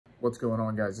What's going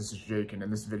on, guys? This is Jake, and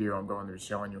in this video I'm going to be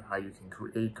showing you how you can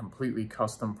create completely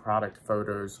custom product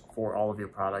photos for all of your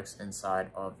products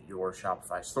inside of your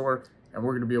Shopify store. And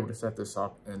we're going to be able to set this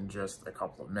up in just a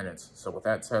couple of minutes. So with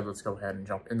that said, let's go ahead and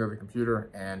jump into the computer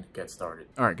and get started.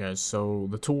 All right, guys, so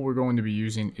the tool we're going to be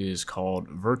using is called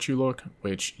VirtuLook,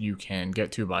 which you can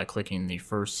get to by clicking the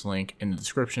first link in the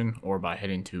description or by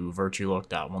heading to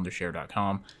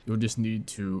virtulook.wondershare.com. You'll just need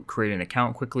to create an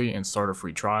account quickly and start a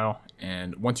free trial.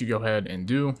 And once you go ahead and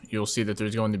do, you'll see that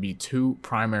there's going to be two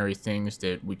primary things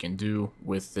that we can do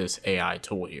with this AI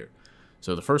tool here.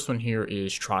 So the first one here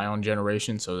is try-on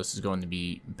generation. So this is going to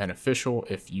be beneficial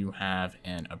if you have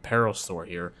an apparel store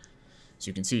here. So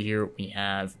you can see here we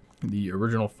have the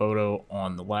original photo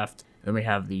on the left. Then we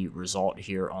have the result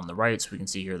here on the right. So we can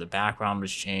see here the background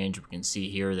was changed. We can see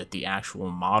here that the actual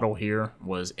model here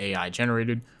was AI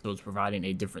generated. So it's providing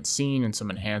a different scene and some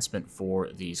enhancement for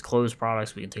these clothes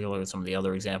products. We can take a look at some of the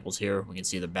other examples here. We can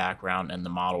see the background and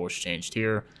the model was changed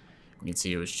here. We can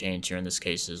see it was changed here in this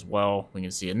case as well. We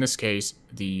can see in this case,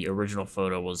 the original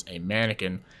photo was a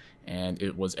mannequin and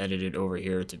it was edited over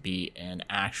here to be an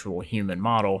actual human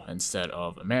model instead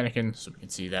of a mannequin. So we can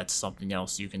see that's something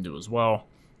else you can do as well.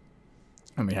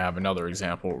 And we have another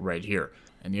example right here.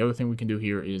 And the other thing we can do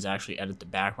here is actually edit the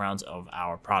backgrounds of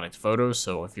our product photos.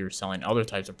 So if you're selling other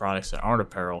types of products that aren't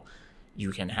apparel, you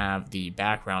can have the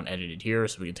background edited here.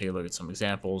 So we can take a look at some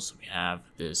examples. We have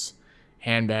this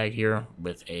handbag here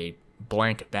with a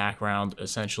blank background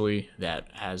essentially that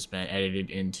has been edited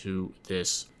into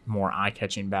this more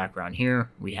eye-catching background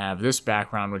here. We have this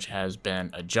background which has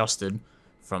been adjusted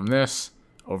from this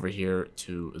over here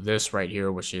to this right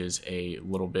here, which is a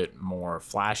little bit more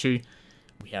flashy.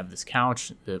 We have this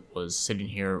couch that was sitting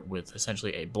here with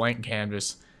essentially a blank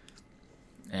canvas,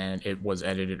 and it was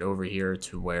edited over here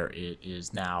to where it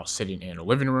is now sitting in a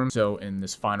living room. So in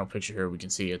this final picture here, we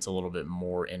can see it's a little bit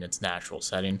more in its natural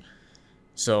setting.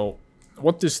 So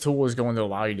what this tool is going to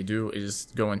allow you to do is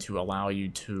going to allow you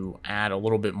to add a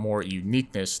little bit more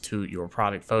uniqueness to your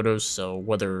product photos. So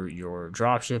whether you're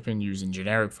drop shipping using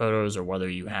generic photos or whether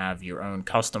you have your own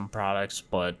custom products,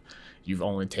 but you've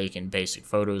only taken basic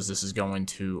photos, this is going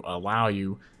to allow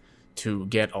you to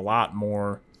get a lot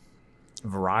more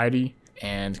variety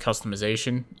and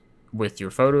customization with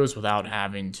your photos without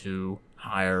having to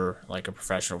hire like a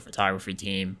professional photography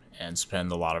team and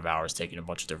spend a lot of hours taking a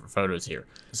bunch of different photos here.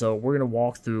 So we're going to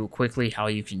walk through quickly how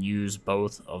you can use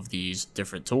both of these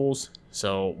different tools.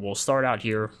 So we'll start out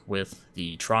here with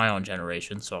the try-on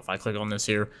generation. So if I click on this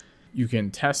here, you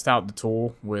can test out the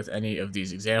tool with any of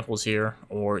these examples here,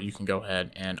 or you can go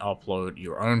ahead and upload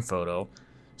your own photo.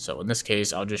 So in this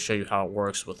case, I'll just show you how it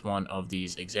works with one of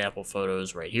these example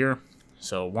photos right here.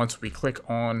 So once we click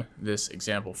on this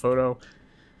example photo,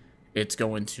 it's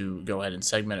going to go ahead and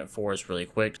segment it for us really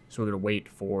quick. So we're going to wait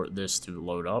for this to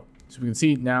load up. So we can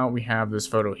see now we have this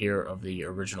photo here of the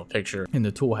original picture, and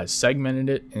the tool has segmented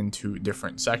it into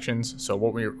different sections. So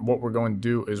what we're going to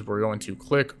do is we're going to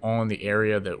click on the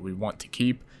area that we want to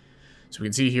keep. So we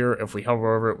can see here, if we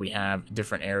hover over it, we have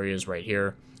different areas right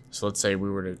here. So let's say we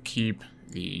were to keep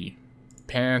the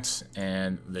pants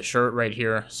and the shirt right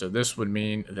here. So this would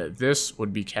mean that this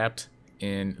would be kept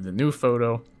in the new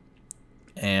photo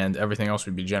and everything else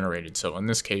would be generated. So in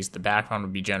this case, the background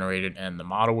would be generated and the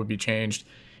model would be changed.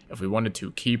 If we wanted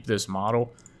to keep this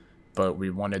model, but we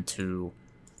wanted to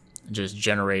just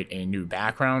generate a new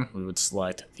background, we would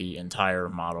select the entire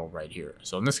model right here.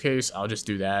 So in this case, I'll just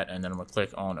do that, and then I'm gonna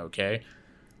click on OK.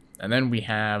 And then we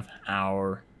have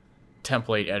our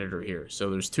template editor here. So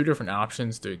there's two different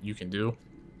options that you can do.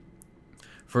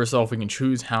 First off, we can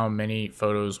choose how many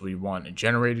photos we want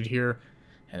generated here,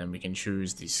 and then we can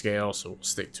choose the scale. So we'll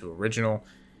stick to original.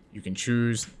 You can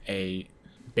choose a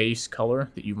base color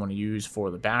that you want to use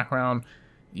for the background.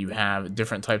 You have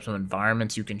different types of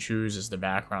environments you can choose as the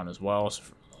background as well, so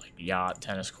like yacht,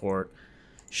 tennis court,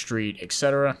 street,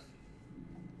 etc.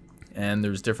 And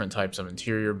there's different types of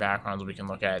interior backgrounds we can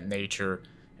look at, nature,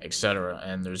 etc.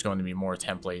 And there's going to be more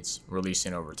templates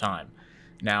releasing over time.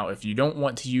 Now, if you don't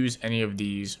want to use any of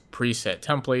these preset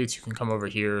templates, you can come over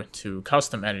here to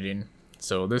custom editing.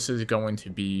 So this is going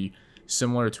to be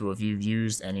similar to if you've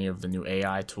used any of the new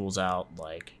AI tools out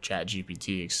like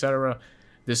ChatGPT, etc.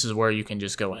 This is where you can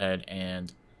just go ahead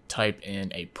and type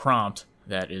in a prompt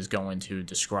that is going to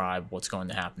describe what's going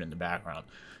to happen in the background.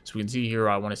 So we can see here,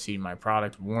 I want to see my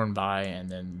product worn by, and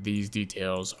then these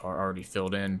details are already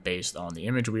filled in based on the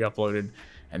image we uploaded.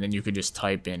 And then you could just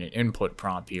type in an input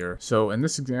prompt here. So in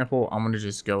this example, I'm going to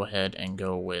just go ahead and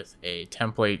go with a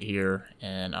template here,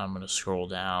 and I'm going to scroll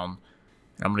down.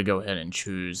 I'm going to go ahead and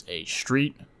choose a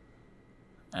street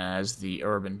as the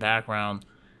urban background.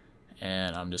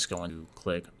 and I'm just going to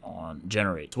click on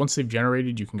generate. So once they've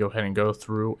generated, you can go ahead and go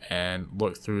through and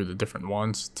look through the different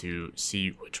ones to see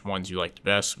which ones you like the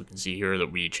best. We can see here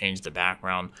that we changed the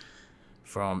background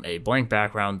from a blank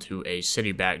background to a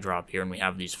city backdrop here, and we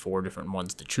have these 4 different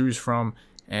ones to choose from,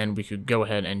 and we could go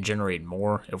ahead and generate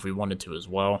more if we wanted to as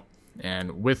well.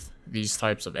 And with these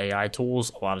types of AI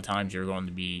tools, a lot of times you're going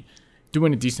to be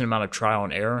doing a decent amount of trial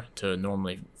and error to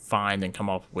normally find and come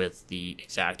up with the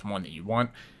exact one that you want.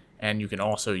 And you can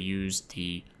also use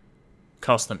the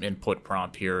custom input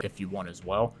prompt here if you want as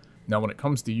well. Now, when it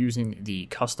comes to using the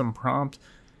custom prompt,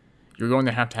 you're going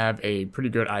to have a pretty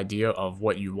good idea of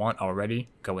what you want already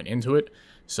going into it.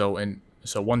 So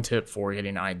one tip for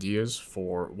getting ideas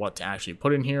for what to actually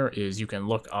put in here is you can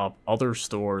look up other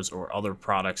stores or other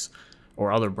products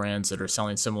or other brands that are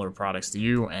selling similar products to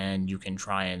you, and you can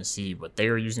try and see what they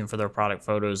are using for their product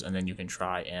photos, and then you can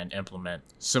try and implement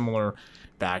similar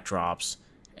backdrops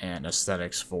and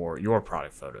aesthetics for your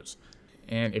product photos.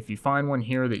 And if you find one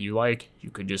here that you like, you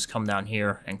could just come down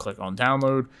here and click on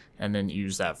download and then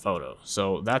use that photo.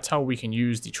 So that's how we can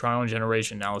use the trial and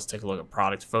generation. Now let's take a look at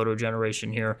product photo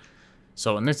generation here.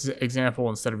 So in this example,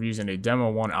 instead of using a demo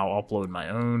one, I'll upload my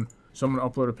own. So I'm going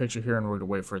to upload a picture here and we're going to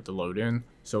wait for it to load in.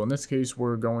 So in this case,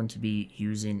 we're going to be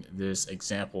using this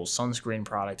example sunscreen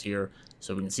product here.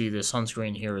 So we can see this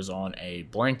sunscreen here is on a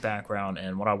blank background,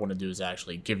 and what I want to do is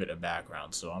actually give it a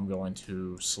background. So I'm going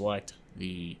to select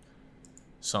the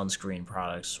sunscreen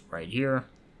products right here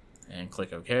and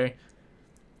click OK.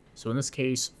 So in this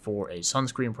case, for a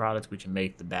sunscreen product, we can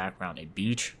make the background a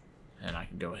beach, and I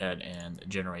can go ahead and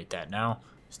generate that now.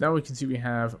 So now we can see we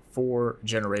have 4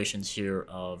 generations here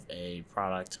of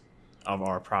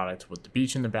our product with the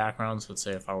beach in the background. So let's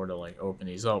say if I were to like open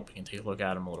these up, we can take a look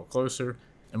at them a little closer,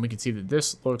 and we can see that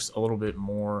this looks a little bit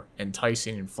more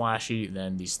enticing and flashy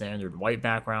than the standard white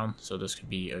background. So this could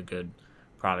be a good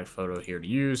product photo here to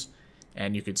use.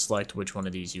 And you could select which one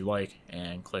of these you like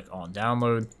and click on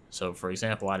download. So for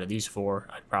example, out of these 4,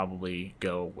 I'd probably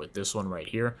go with this one right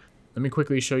here. Let me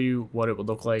quickly show you what it would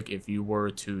look like if you were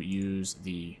to use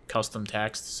the custom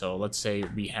text. So let's say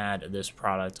we had this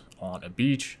product on a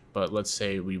beach, but let's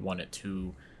say we want it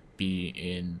to be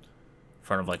in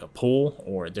front of like a pool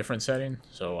or a different setting.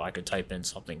 So I could type in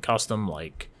something custom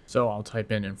so I'll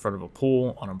type in front of a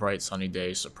pool on a bright sunny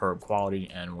day, superb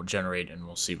quality, and we'll generate and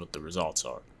we'll see what the results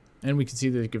are. And we can see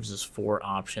that it gives us 4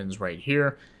 options right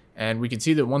here. And we can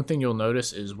see that one thing you'll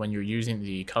notice is when you're using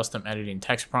the custom editing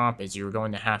text prompt is you're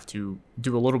going to have to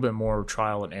do a little bit more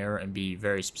trial and error and be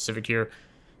very specific here.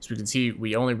 So we can see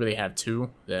we only really have 2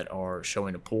 that are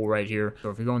showing a pool right here. So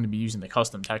if you're going to be using the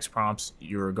custom text prompts,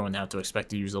 you're going to have to expect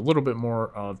to use a little bit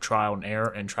more of trial and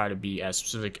error and try to be as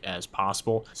specific as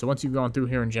possible. So once you've gone through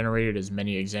here and generated as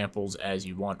many examples as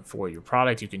you want for your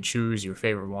product, you can choose your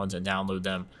favorite ones and download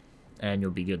them, and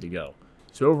you'll be good to go.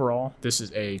 So overall, this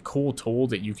is a cool tool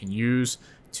that you can use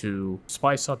to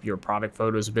spice up your product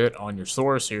photos a bit on your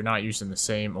store, so you're not using the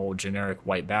same old generic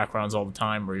white backgrounds all the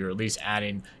time, or you're at least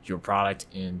adding your product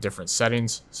in different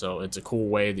settings. So it's a cool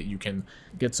way that you can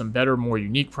get some better, more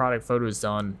unique product photos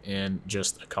done in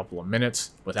just a couple of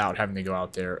minutes without having to go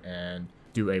out there and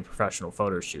do a professional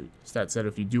photo shoot. So that said,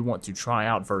 if you do want to try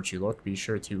out VirtuLook, be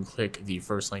sure to click the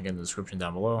first link in the description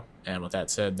down below. And with that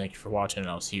said, thank you for watching, and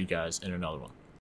I'll see you guys in another one.